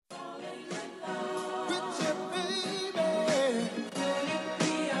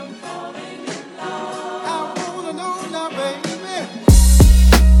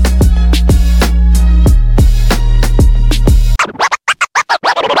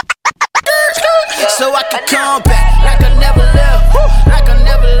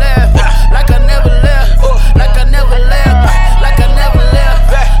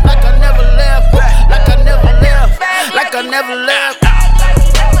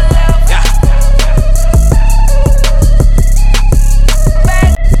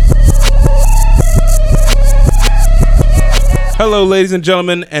Hello, ladies and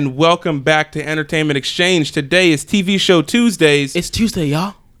gentlemen, and welcome back to Entertainment Exchange. Today is TV Show Tuesdays. It's Tuesday,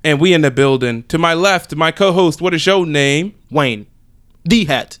 y'all. And we in the building. To my left, my co-host, what is your name? Wayne.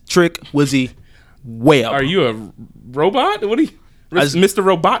 D-Hat. Trick. Wizzy. Way up. Are you a robot? What are you? Mr.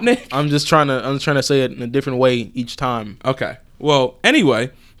 Robotnik? I'm trying to say it in a different way each time. Okay. Well, anyway,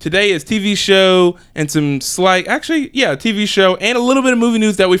 today is TV show and some slight, TV show and a little bit of movie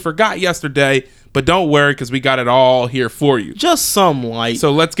news that we forgot yesterday. But don't worry, because we got it all here for you. Just some light. So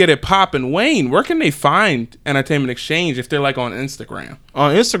let's get it popping. Wayne, where can they find Entertainment Exchange if they're like on Instagram?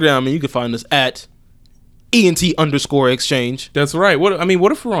 On Instagram, you can find us at ENT_exchange. That's right. What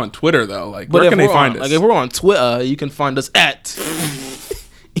if we're on Twitter though? Like, where can they find us? Like, if we're on Twitter, you can find us at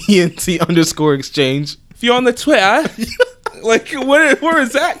ENT_exchange. If you're on the Twitter, like, where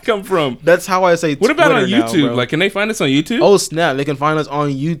does that come from? That's how I say. What about on YouTube? Now, like, can they find us on YouTube? Oh snap! They can find us on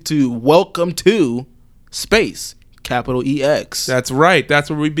YouTube. Welcome to Space Capital EX. That's right.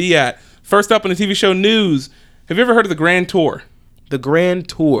 That's where we be at. First up in the TV show news. Have you ever heard of the Grand Tour? The Grand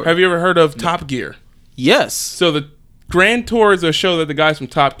Tour. Have you ever heard of Top Gear? Yes. So the Grand Tour is a show that the guys from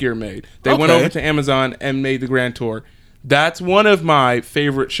Top Gear made. They went over to Amazon and made the Grand Tour. That's one of my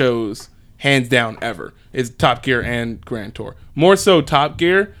favorite shows, hands down, ever. Is Top Gear and Grand Tour. More so Top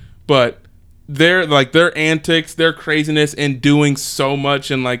Gear, but their antics, their craziness in doing so much,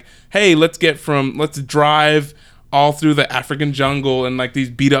 and like, hey, let's drive all through the African jungle and like these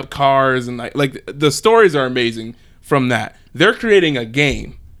beat up cars, and like the stories are amazing from that. They're creating a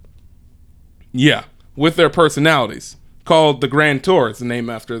game. Yeah. With their personalities, called The Grand Tour. It's the name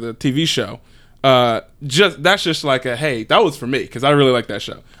after the TV show. That's just like hey, that was for me because I really like that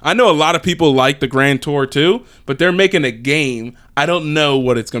show. I know a lot of people like The Grand Tour too, but they're making a game. I don't know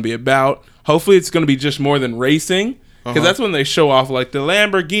what it's going to be about. Hopefully, it's going to be just more than racing because that's when they show off like the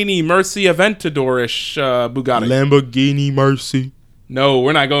Lamborghini Mercy Aventador-ish Bugatti. Lamborghini Mercy. No,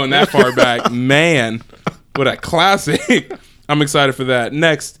 we're not going that far back. Man, what a classic. I'm excited for that.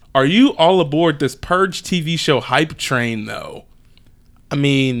 Next, are you all aboard this Purge TV show hype train, though? I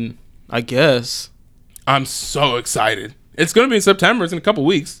mean, I guess. I'm so excited. It's going to be in September. It's in a couple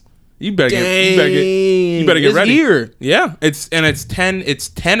weeks. You better get ready. Here. Yeah, it's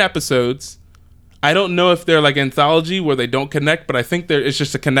 10 episodes. I don't know if they're like anthology where they don't connect, but I think it's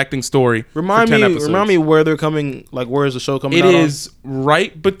just a connecting story. Remind me where they're coming. Like, where is the show coming? It is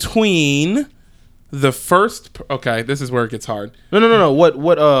right between. The first, okay, this is where it gets hard. No.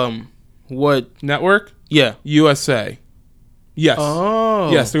 What network? Yeah, USA. Yes. Oh,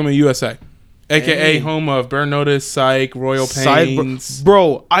 yes, they're going to be USA, aka home of Burn Notice, Psych, Royal Pains.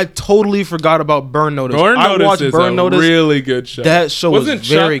 Bro, I totally forgot about Burn Notice. I watched Burn Notice. Really good show. That show was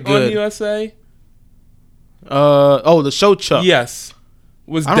very Chuck good. On USA? The show Chuck. Yes.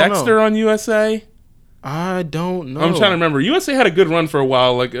 Was Dexter on USA? I don't know. I'm trying to remember. USA had a good run for a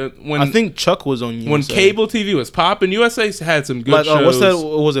while. Like when I think Chuck was on USA. When cable TV was popping, USA had some good shows. What's that?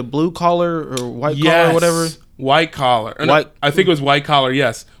 Was it Blue Collar or White Collar or whatever? White Collar. I think it was White Collar.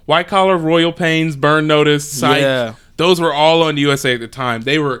 Yes, White Collar, Royal Pains, Burn Notice, Psych. Yeah. Those were all on USA at the time.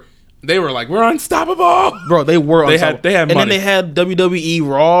 They were like, we're unstoppable, bro. They were. They had money. And then they had WWE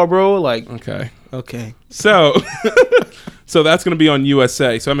Raw, bro. Like, okay. So. So that's going to be on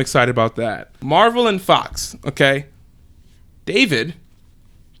USA. So I'm excited about that. Marvel and Fox. Okay. David.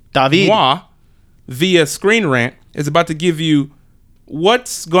 Moi, via Screen Rant, is about to give you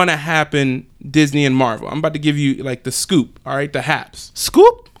what's going to happen Disney and Marvel. I'm about to give you like the scoop. All right. The haps.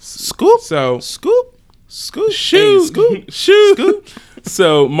 Scoop. So. Scoop. Shoot. Scoop.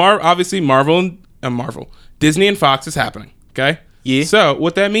 So obviously Marvel. Disney and Fox is happening. Okay. Yeah. So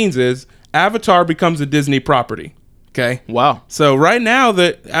what that means is Avatar becomes a Disney property. Okay. Wow. So right now,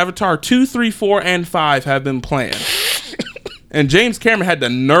 the Avatar 2, 3, 4, and 5 have been planned. And James Cameron had the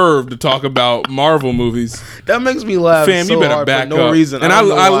nerve to talk about Marvel movies. That makes me laugh. Fam, so you better hard back for no up. reason. And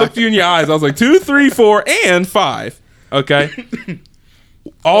I looked you in your eyes. I was like, 2, 3, 4, and 5. Okay.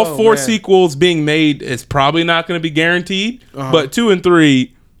 All 4 sequels being made is probably not going to be guaranteed. But 2 and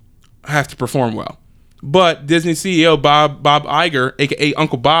 3 have to perform well. But Disney CEO Bob Iger, aka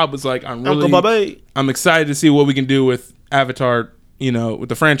Uncle Bob, was like, I'm excited to see what we can do with Avatar, with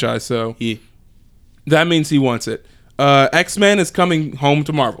the franchise. So that means he wants it. X-Men is coming home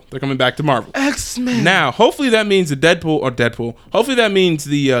to Marvel. They're coming back to Marvel. X-Men. Now, hopefully that means the Deadpool. Hopefully that means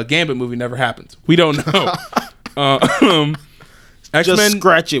the Gambit movie never happens. We don't know. X-Men, just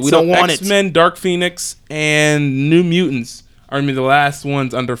scratch it. We don't want it. X-Men, Dark Phoenix, and New Mutants are going to be the last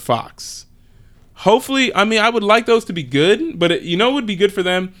ones under Fox. Hopefully, I would like those to be good, but it would be good for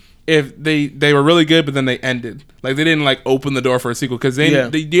them if they were really good, but then they ended. Like they didn't like open the door for a sequel because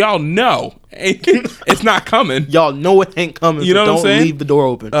y'all know it's not coming. Y'all know it ain't coming. You know what I'm saying? Don't leave the door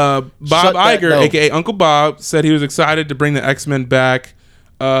open. Bob Iger, aka Uncle Bob, said he was excited to bring the X-Men back,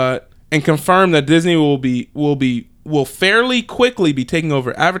 and confirmed that Disney will fairly quickly be taking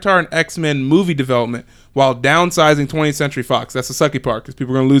over Avatar and X-Men movie development while downsizing 20th Century Fox. That's the sucky part because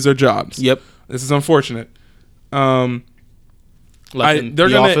people are going to lose their jobs. Yep, this is unfortunate. Like they're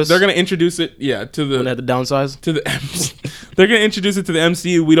gonna introduce it, to the when they had to downsize to the. They're gonna introduce it to the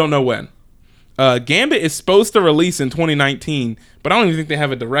MCU. We don't know when. Gambit is supposed to release in 2019, but I don't even think they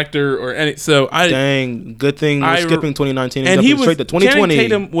have a director or any. So dang, good thing we're skipping 2019 and he was straight to 2020.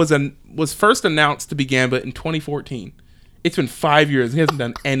 Channing Tatum was first announced to be Gambit in 2014. It's been 5 years. He hasn't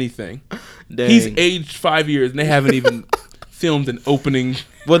done anything. Dang. He's aged 5 years, and they haven't even filmed an opening.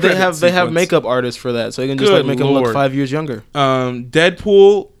 Well, they have makeup artists for that, so you can just make him look 5 years younger.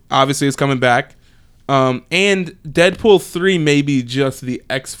 Deadpool obviously is coming back, and Deadpool 3 may be just the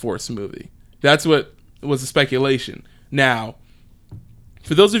X-Force movie. That's what was the speculation. Now,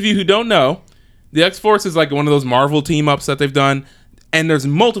 for those of you who don't know, the X-Force is like one of those Marvel team-ups that they've done, and there's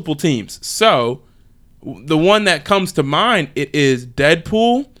multiple teams. So, the one that comes to mind, it is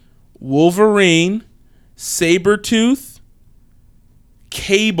Deadpool, Wolverine, Sabretooth,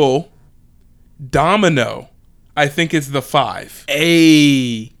 Cable, Domino, I think is the 5.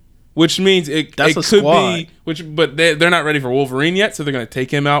 Hey, which means it could squad. Be but they're not ready for Wolverine yet, so they're gonna take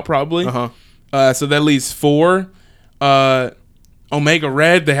him out probably. So that leaves 4. Omega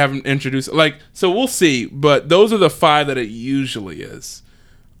Red they haven't introduced, so we'll see. But those are the 5 that it usually is.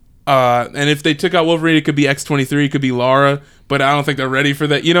 And if they took out Wolverine, it could be X-23, it could be Lara, but I don't think they're ready for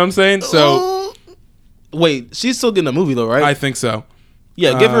that. You know what I'm saying? So wait, she's still getting a movie though, right? I think so.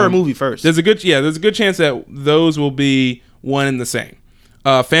 Yeah, give her a movie first. There's a good chance that those will be one and the same.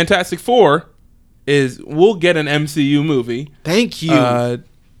 Fantastic Four we'll get an MCU movie. Thank you.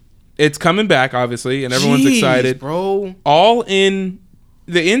 It's coming back, obviously, and everyone's excited. Bro. All in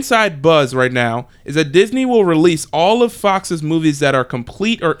the inside buzz right now is that Disney will release all of Fox's movies that are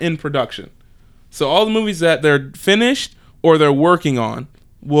complete or in production. So all the movies that they're finished or they're working on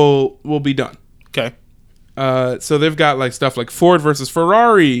will be done. Okay. So they've got like stuff like Ford versus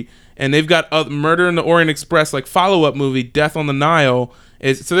Ferrari, and they've got Murder in the Orient Express, like follow-up movie, Death on the Nile.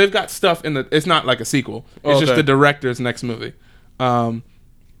 So they've got stuff it's not like a sequel. It's just the director's next movie.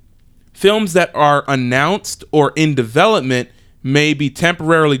 Films that are announced or in development may be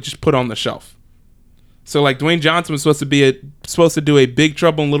temporarily just put on the shelf. So like Dwayne Johnson was supposed to do a Big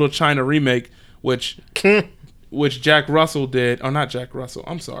Trouble in Little China remake, which Jack Russell did. Oh, not Jack Russell.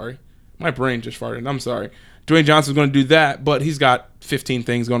 I'm sorry. My brain just farted. I'm sorry. Dwayne Johnson's going to do that, but he's got 15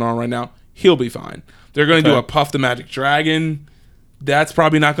 things going on right now. He'll be fine. They're going to do a Puff the Magic Dragon. That's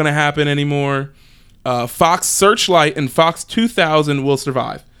probably not going to happen anymore. Fox Searchlight and Fox 2000 will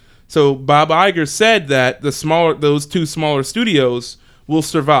survive. So Bob Iger said that those 2 smaller studios will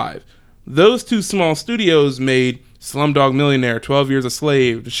survive. Those 2 small studios made Slumdog Millionaire, 12 Years a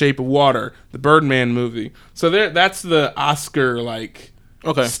Slave, The Shape of Water, the Birdman movie. So that's the Oscar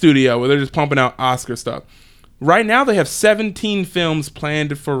studio where they're just pumping out Oscar stuff. Right now they have 17 films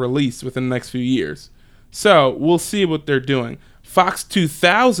planned for release within the next few years. So we'll see what they're doing. Fox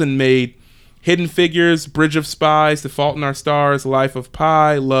 2000 made Hidden Figures, Bridge of Spies, The Fault in Our Stars, Life of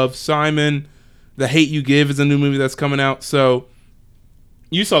Pi, Love, Simon. The Hate You Give is a new movie that's coming out. So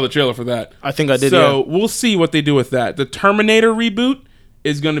you saw the trailer for that. I think I did. So we'll see what they do with that. The Terminator reboot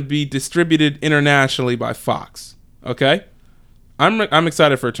is going to be distributed internationally by Fox. Okay? I'm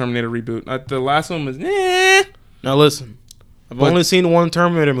excited for a Terminator reboot. The last one was Now listen, I've only seen one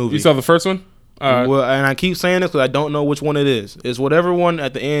Terminator movie. You saw the first one? Well, and I keep saying this because I don't know which one it is. It's whatever one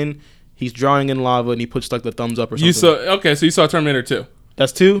at the end. He's drawing in lava and he puts like the thumbs up or something. So you saw Terminator 2.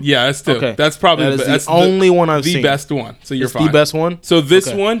 That's 2? Yeah, that's 2. Okay. That's probably that's the only one I've seen. The best one. So you're fine. The best one? So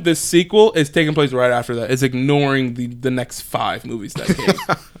this sequel is taking place right after that. It's ignoring the next 5 movies that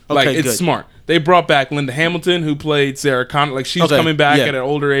came. It's smart. They brought back Linda Hamilton, who played Sarah Connor. Like, she's coming back at an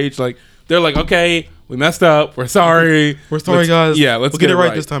older age. Like, they're like, okay, we messed up. We're sorry. We're sorry, guys. Yeah, we'll get it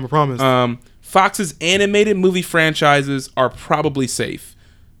right this time, I promise. Fox's animated movie franchises are probably safe.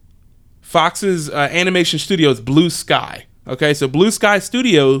 Fox's animation studio is Blue Sky. Okay, so Blue Sky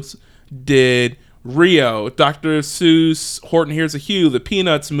Studios did Rio, Dr. Seuss, Horton Hears a Hue, the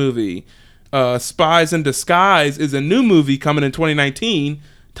Peanuts movie. Spies in Disguise is a new movie coming in 2019.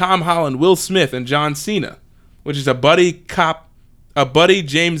 Tom Holland, Will Smith, and John Cena, which is a buddy cop a buddy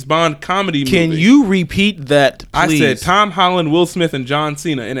James Bond comedy movie. Can you repeat that, please? I said Tom Holland, Will Smith, and John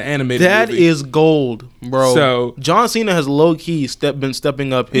Cena in an animated movie. That is gold, bro. So John Cena has low key been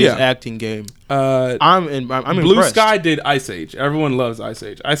stepping up his acting game. I'm Blue impressed. Sky did Ice Age. Everyone loves Ice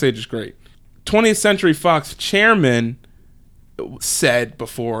Age. Ice Age is great. 20th Century Fox chairman said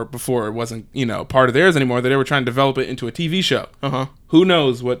before it wasn't part of theirs anymore that they were trying to develop it into a TV show. Who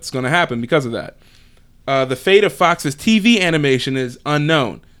knows what's going to happen because of that? The fate of Fox's TV animation is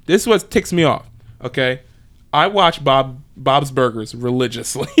unknown. This is what ticks me off. Okay, I watch Bob's Burgers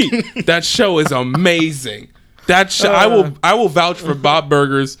religiously. That show is amazing. I will vouch for Bob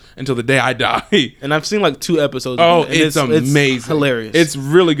Burgers until the day I die. And I've seen like 2 episodes. Oh, it's amazing. It's hilarious. It's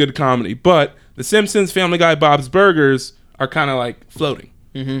really good comedy. But The Simpsons, Family Guy, Bob's Burgers are kind of like floating.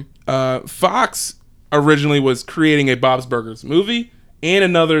 Fox originally was creating a Bob's Burgers movie and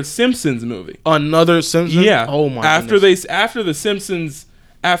another Simpsons movie. Another Simpsons? Yeah. Oh my goodness. After the Simpsons,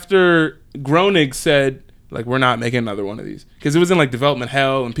 after Groening said, like, we're not making another one of these. Because it was in, like, development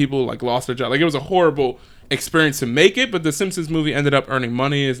hell and people, like, lost their job. Like, it was a horrible experience to make it, but the Simpsons movie ended up earning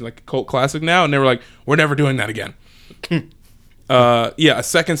money. It's, like, a cult classic now. And they were like, we're never doing that again. A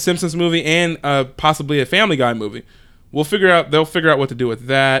second Simpsons movie and possibly a Family Guy movie. They'll figure out what to do with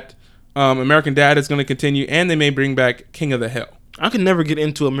that. American Dad is going to continue, and they may bring back King of the Hill. I can never get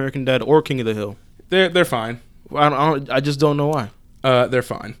into American Dad or King of the Hill. They're fine. I just don't know why. They're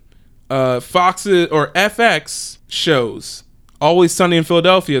fine. Fox's or FX shows Always Sunny in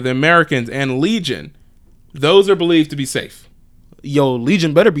Philadelphia, The Americans, and Legion. Those are believed to be safe. Yo,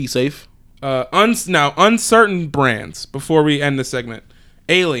 Legion better be safe. Now, uncertain brands. Before we end the segment,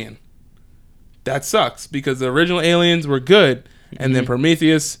 Alien. That sucks because the original Aliens were good, and then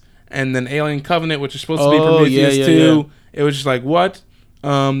Prometheus, and then Alien Covenant, which is supposed to be Prometheus 2. Yeah. It was just like, what?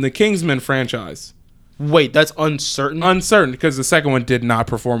 The Kingsman franchise. Wait, that's uncertain? Uncertain, because the second one did not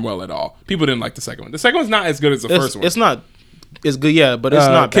perform well at all. People didn't like the second one. The second one's not as good as the first one. It's not as good, yeah, but it's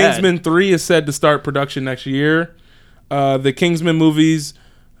not bad. Kingsman 3 is said to start production next year. The Kingsman movies,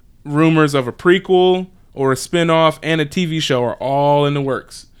 rumors of a prequel or a spin-off and a TV show are all in the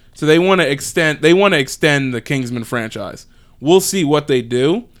works. So they want to extend the Kingsman franchise. We'll see what they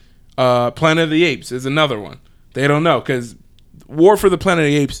do. Planet of the Apes is another one. They don't know, because War for the Planet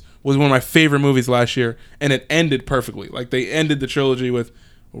of the Apes was one of my favorite movies last year, and it ended perfectly. Like, they ended the trilogy with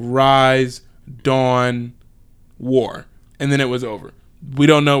Rise, Dawn, War, and then it was over. We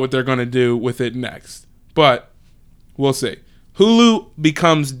don't know what they're going to do with it next, but we'll see. Hulu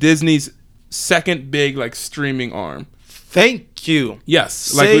becomes Disney's second big, like, streaming arm. Thank you.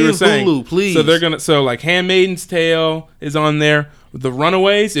 Yes, like we were saying. Hulu, please. So they're like Handmaid's Tale is on there. The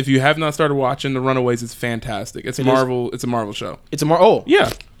Runaways, if you have not started watching The Runaways, it's fantastic. It's Marvel. It's a Marvel show. It's a Marvel. Oh, yeah.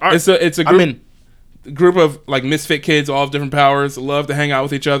 Right. It's a group of like misfit kids, all have different powers, love to hang out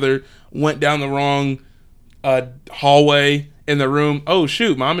with each other. Went down the wrong hallway in the room. Oh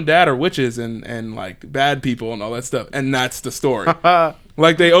shoot, mom and dad are witches and like bad people and all that stuff. And that's the story.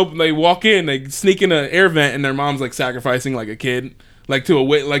 Like they walk in, they sneak in an air vent, and their mom's like sacrificing like a kid, like to a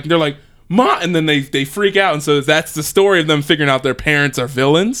witch. Like they're like, "Mom," and then they freak out, and so that's the story of them figuring out their parents are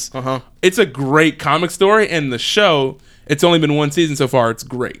villains. It's a great comic story, and the show, it's only been 1 season so far. It's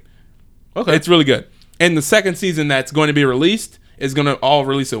great. Okay, it's really good. And the second season that's going to be released is going to all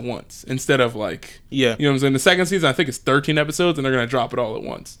release at once instead of like, you know what I'm saying. The second season, I think it's 13 episodes, and they're going to drop it all at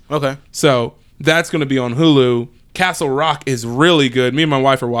once. Okay, so that's going to be on Hulu. Castle Rock is really good. Me and my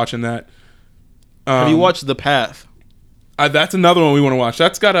wife are watching that. Have you watched The Path? That's another one we want to watch.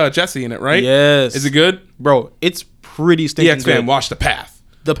 That's got Jesse in it, right? Yes. Is it good? Bro, it's pretty stinking good. Fan, watch The Path.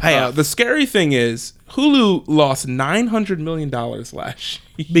 The Path. The scary thing is Hulu lost $900 million last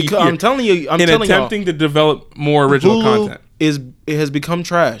year. Because I'm telling you, attempting to develop more original content. It has become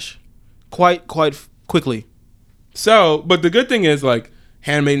trash quite quickly. So, but the good thing is, like,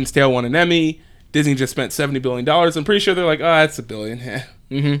 Handmaid's Tale won an Emmy. Disney just spent $70 billion. I'm pretty sure they're like, that's $1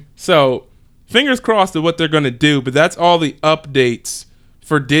 billion. So, fingers crossed at what they're going to do, but that's all the updates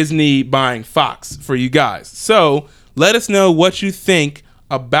for Disney buying Fox for you guys. So, let us know what you think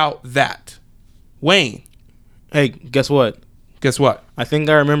about that. Wayne. Hey, guess what? Guess what? I think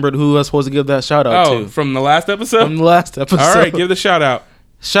I remembered who I was supposed to give that shout out to. Oh, from the last episode? From the last episode. All right, give the shout out.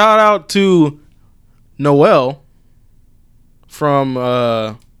 Shout out to Noelle from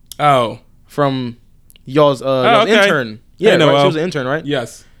y'all's intern. Yeah, Noelle. Right? She was an intern, right?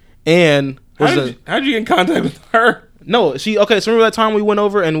 Yes. And how'd you get in contact with her? No, so remember that time we went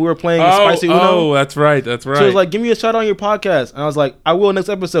over and we were playing Spicy Uno? Oh, that's right. She was like, give me a shout out on your podcast. And I was like, I will next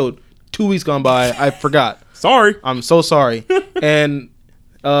episode. 2 weeks gone by, I forgot. Sorry. I'm so sorry. And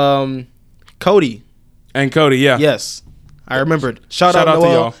Cody. And Cody, yeah. Yes. I remembered. Shout out Noel to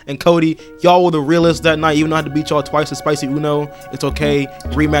y'all. And Cody. Y'all were the realest that night. Even though I had to beat y'all twice to Spicy Uno. It's okay.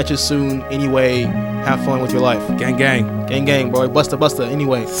 Rematches soon. Anyway, have fun with your life. Gang, gang. Gang, gang, boy. Buster, buster.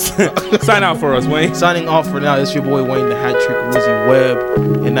 Anyway. Sign out for us, Wayne. Signing off for now. It's your boy, Wayne, the Hat Trick Wizzy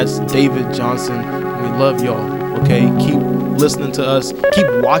Webb. And that's David Johnson. We love y'all. Okay? Keep listening to us. Keep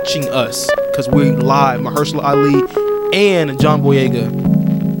watching us. Because we're live. Mahershala Ali and John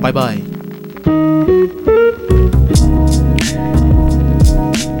Boyega. Bye-bye.